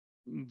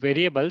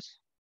 variables,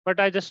 but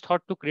I just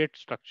thought to create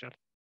structure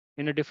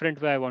in a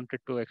different way. I wanted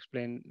to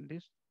explain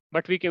this,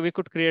 but we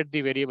could create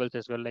the variables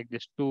as well, like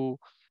this to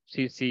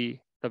CC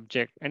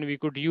subject, and we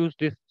could use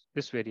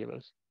this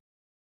variables.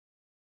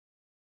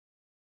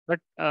 But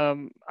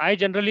I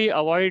generally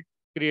avoid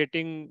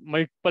creating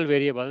multiple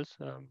variables.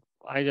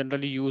 I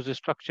generally use a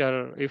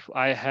structure if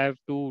I have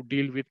to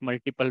deal with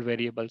multiple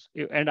variables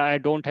and I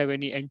don't have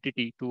any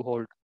entity to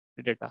hold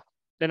the data,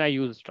 then I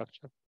use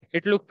structure.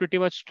 It looks pretty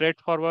much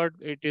straightforward.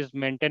 It is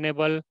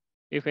maintainable.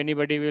 If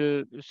anybody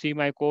will see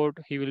my code,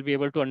 he will be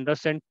able to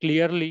understand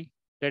clearly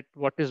that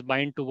what is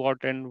bind to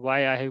what and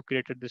why I have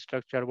created this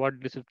structure, what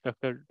this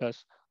structure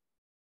does.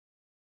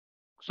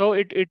 So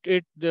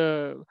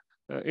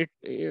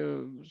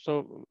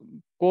so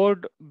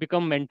code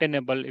become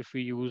maintainable if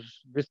we use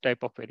this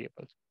type of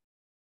variables.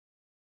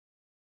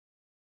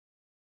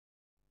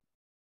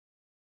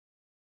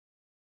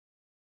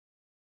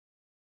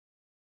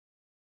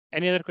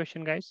 Any other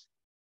question, guys?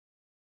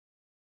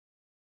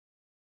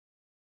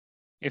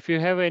 If you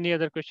have any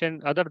other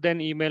question other than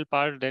email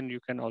part, then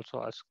you can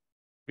also ask.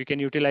 We can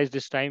utilize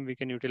this time. We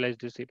can utilize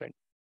this event.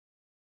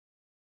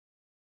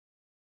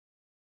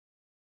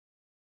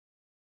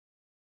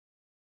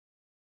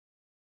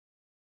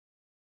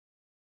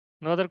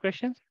 No other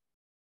questions?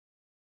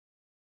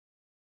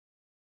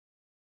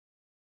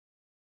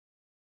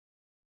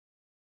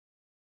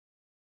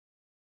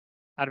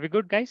 Are we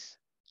good, guys?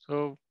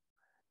 So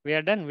we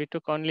are done. We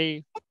took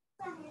only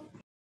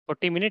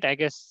 40 minutes, I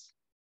guess.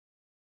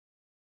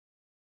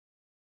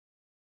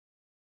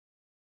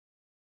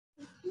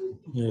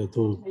 Yeah,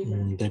 so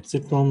that's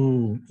it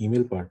from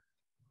email part.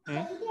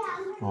 Hmm?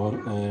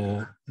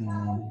 Or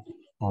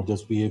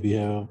just we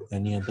have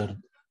any other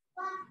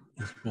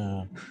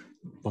uh,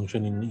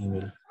 function in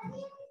email.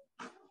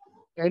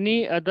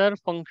 Any other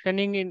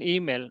functioning in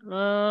email?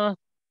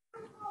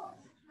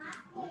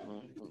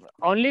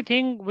 Only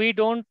thing we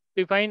don't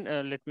define.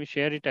 Let me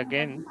share it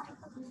again.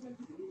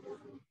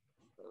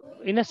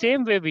 In the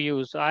same way we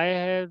use. I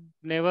have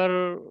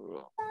never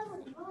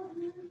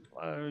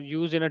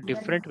used in a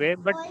different way,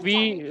 but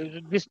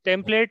we this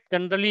template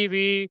generally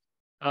we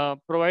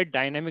provide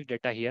dynamic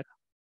data here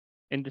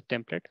in this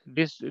template.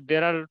 This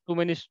there are too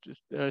many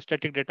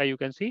static data you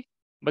can see,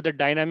 but the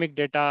dynamic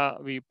data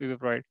we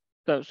provide.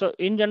 So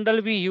in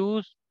general we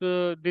use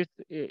this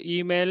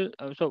email.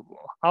 So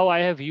how I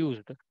have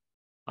used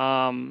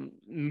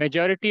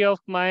majority of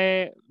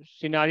my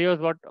scenarios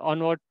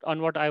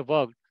what I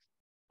worked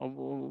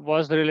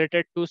was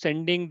related to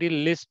sending the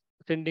list,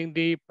 sending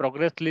the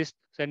progress list,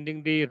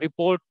 sending the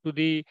report to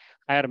the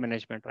higher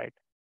management, right?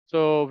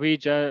 So we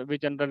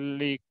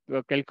generally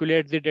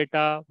calculate the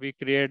data, we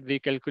create the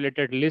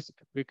calculated list,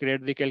 we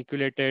create the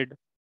calculated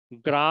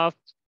graph,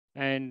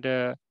 and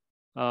uh,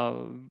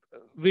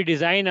 we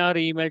design our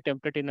email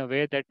template in a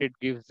way that it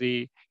gives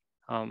the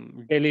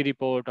daily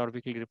report or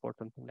weekly report,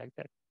 something like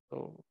that.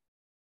 So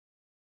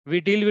we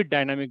deal with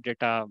dynamic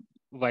data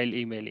while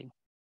emailing.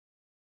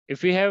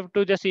 If we have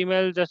to just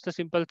email just a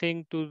simple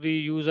thing to the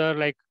user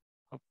like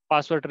a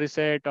password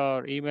reset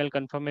or email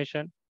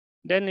confirmation,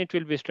 then it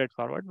will be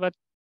straightforward. But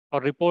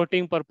for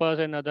reporting purpose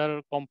and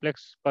other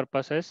complex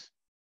purposes,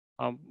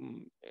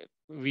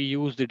 we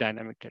use the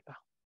dynamic data.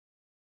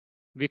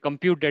 We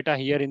compute data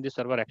here in the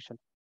server action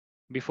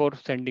before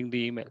sending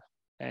the email,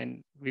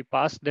 and we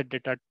pass that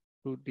data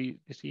to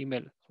this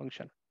email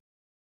function.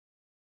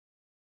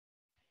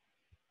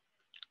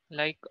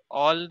 Like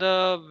all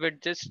the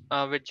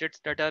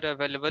widgets that are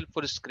available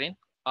for screen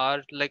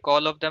are like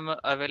all of them are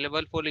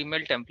available for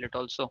email template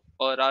also,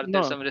 or are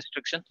there No, some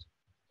restrictions?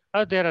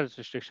 there are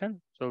restrictions.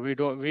 So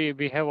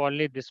we have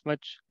only this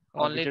much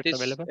Only widgets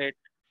this available. it.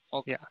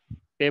 Okay. Yeah,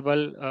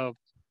 table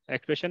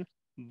expression.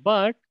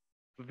 But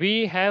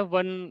we have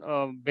one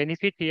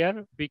benefit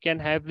here. We can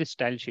have the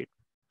style sheet.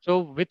 So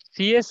with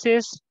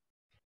CSS,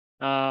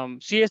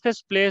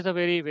 CSS plays a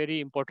very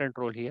important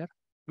role here.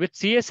 With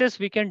CSS,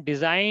 we can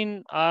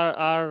design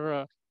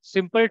our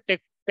simple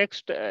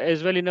text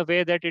as well in a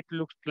way that it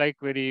looks like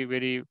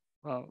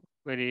uh,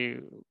 very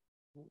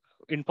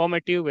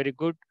informative, very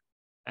good,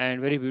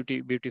 and very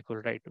beautiful,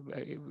 right?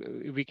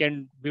 We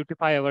can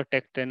beautify our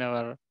text and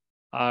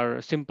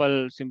our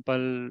simple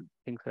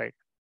things, right,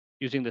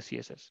 using the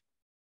CSS.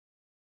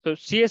 So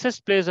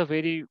CSS plays a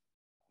very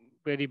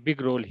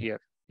big role here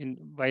in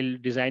while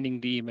designing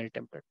the email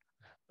template.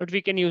 But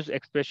we can use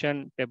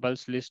expression,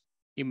 tables, list,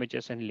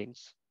 images, and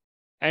links,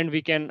 and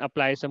we can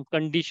apply some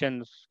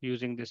conditions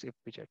using this if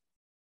widget.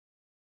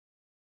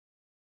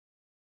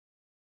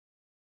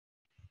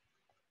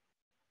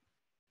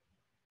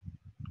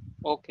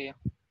 Okay.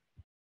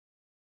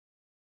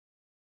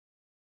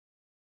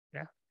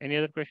 Yeah. Any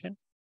other question?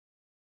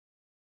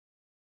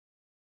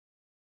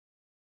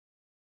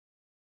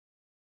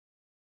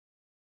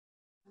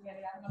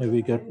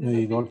 We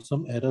got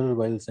some error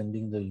while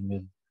sending the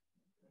email.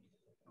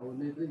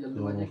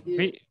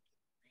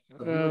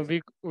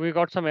 We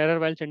got some error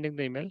while sending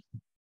the email.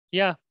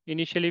 Yeah,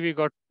 initially we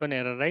got one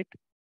error, right?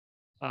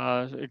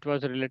 It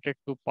was related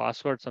to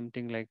password,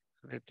 something like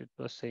that it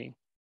was saying.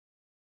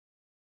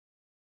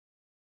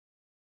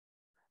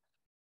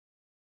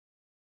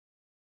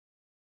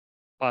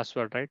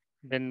 Password, right?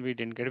 Then we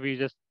didn't get, we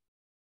just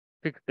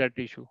fixed that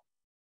issue.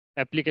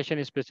 Application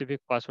is specific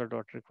password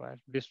not required.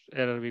 This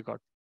error we got.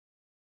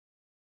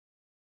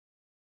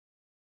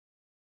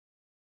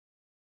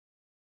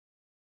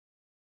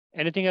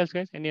 Anything else,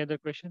 guys? Any other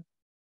question?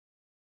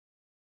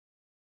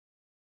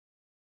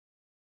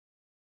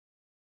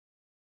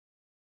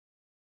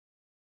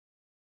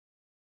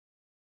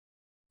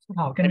 So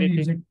how can we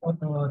use Anything? it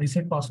for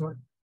reset password?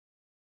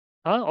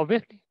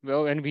 Obviously.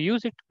 Well, and we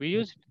use it. We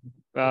use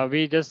it.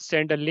 We just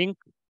send a link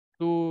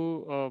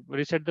to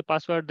reset the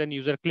password. Then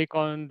user click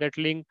on that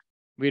link.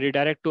 We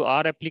redirect to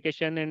our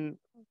application and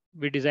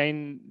we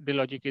design the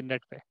logic in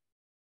that way.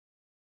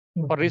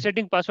 For Okay.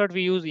 resetting password,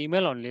 we use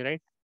email only,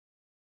 right?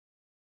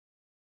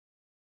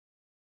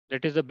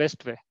 That is the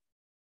best way.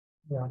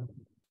 Yeah.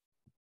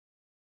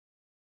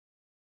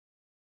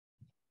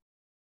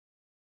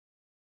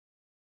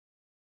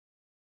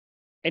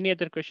 Any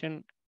other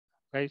question,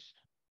 guys?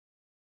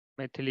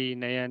 Maithili,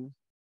 Nayan,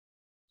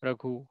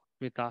 Raghu,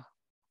 Smita,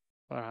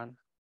 Farhan,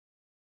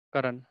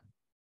 Karan.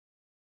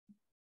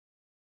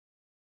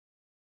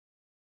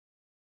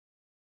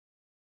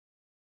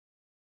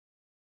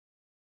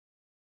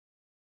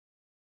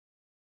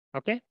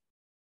 Okay.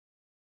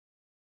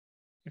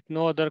 If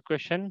no other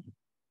question,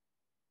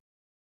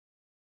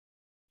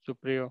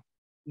 Supriyo.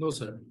 No,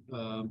 sir.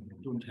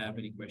 Don't have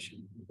any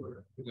question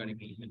regarding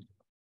email.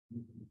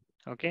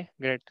 Okay,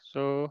 great.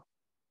 So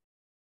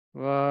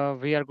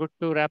we are good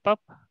to wrap up.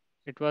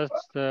 It was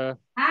a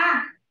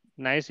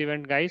nice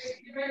event, guys.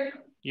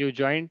 You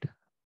joined.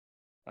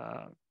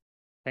 Uh,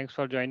 thanks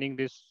for joining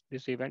this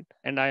event,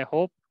 and I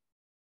hope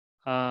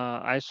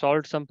I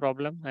solved some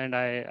problem and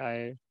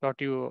I taught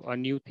you a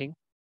new thing.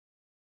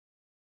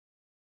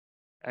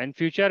 And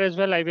future as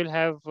well, I will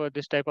have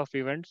this type of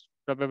events.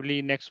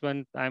 Probably next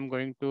month, I'm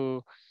going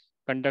to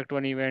conduct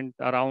one event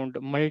around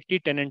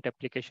multi-tenant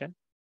application,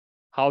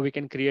 how we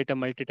can create a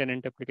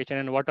multi-tenant application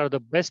and what are the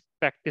best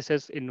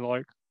practices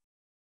involved.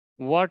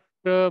 What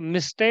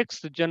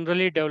mistakes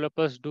generally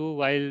developers do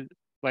while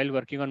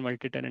working on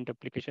multi-tenant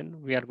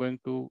application. We are going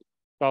to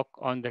talk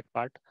on that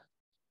part.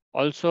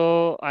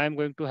 Also, I am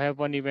going to have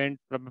one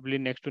event probably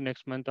next to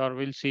next month, or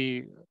we'll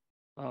see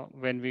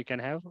when we can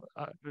have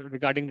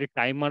regarding the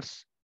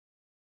timers.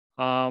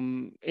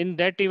 In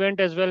that event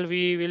as well,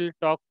 we will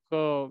talk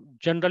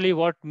generally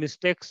what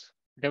mistakes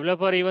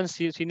developer, even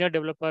senior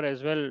developer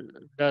as well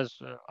does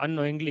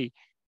unknowingly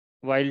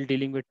while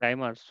dealing with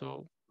timers.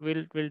 So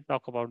we'll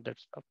talk about that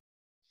stuff.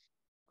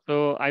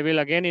 So I will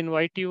again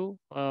invite you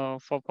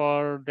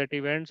for that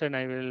events, and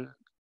I will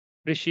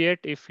appreciate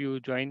if you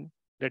join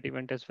that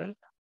event as well.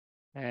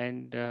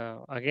 And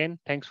again,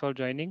 thanks for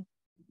joining.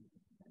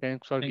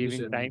 Thanks for Thank you,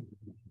 giving sir. time.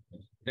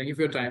 Thank you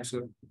for your time,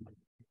 sir.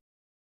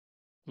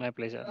 My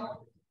pleasure.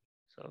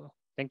 So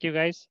thank you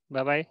guys.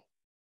 Bye bye.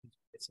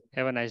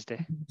 Have a nice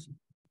day.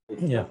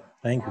 Yeah,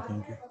 thank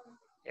you.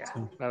 Yeah.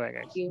 Bye bye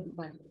guys. Thank you.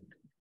 Bye.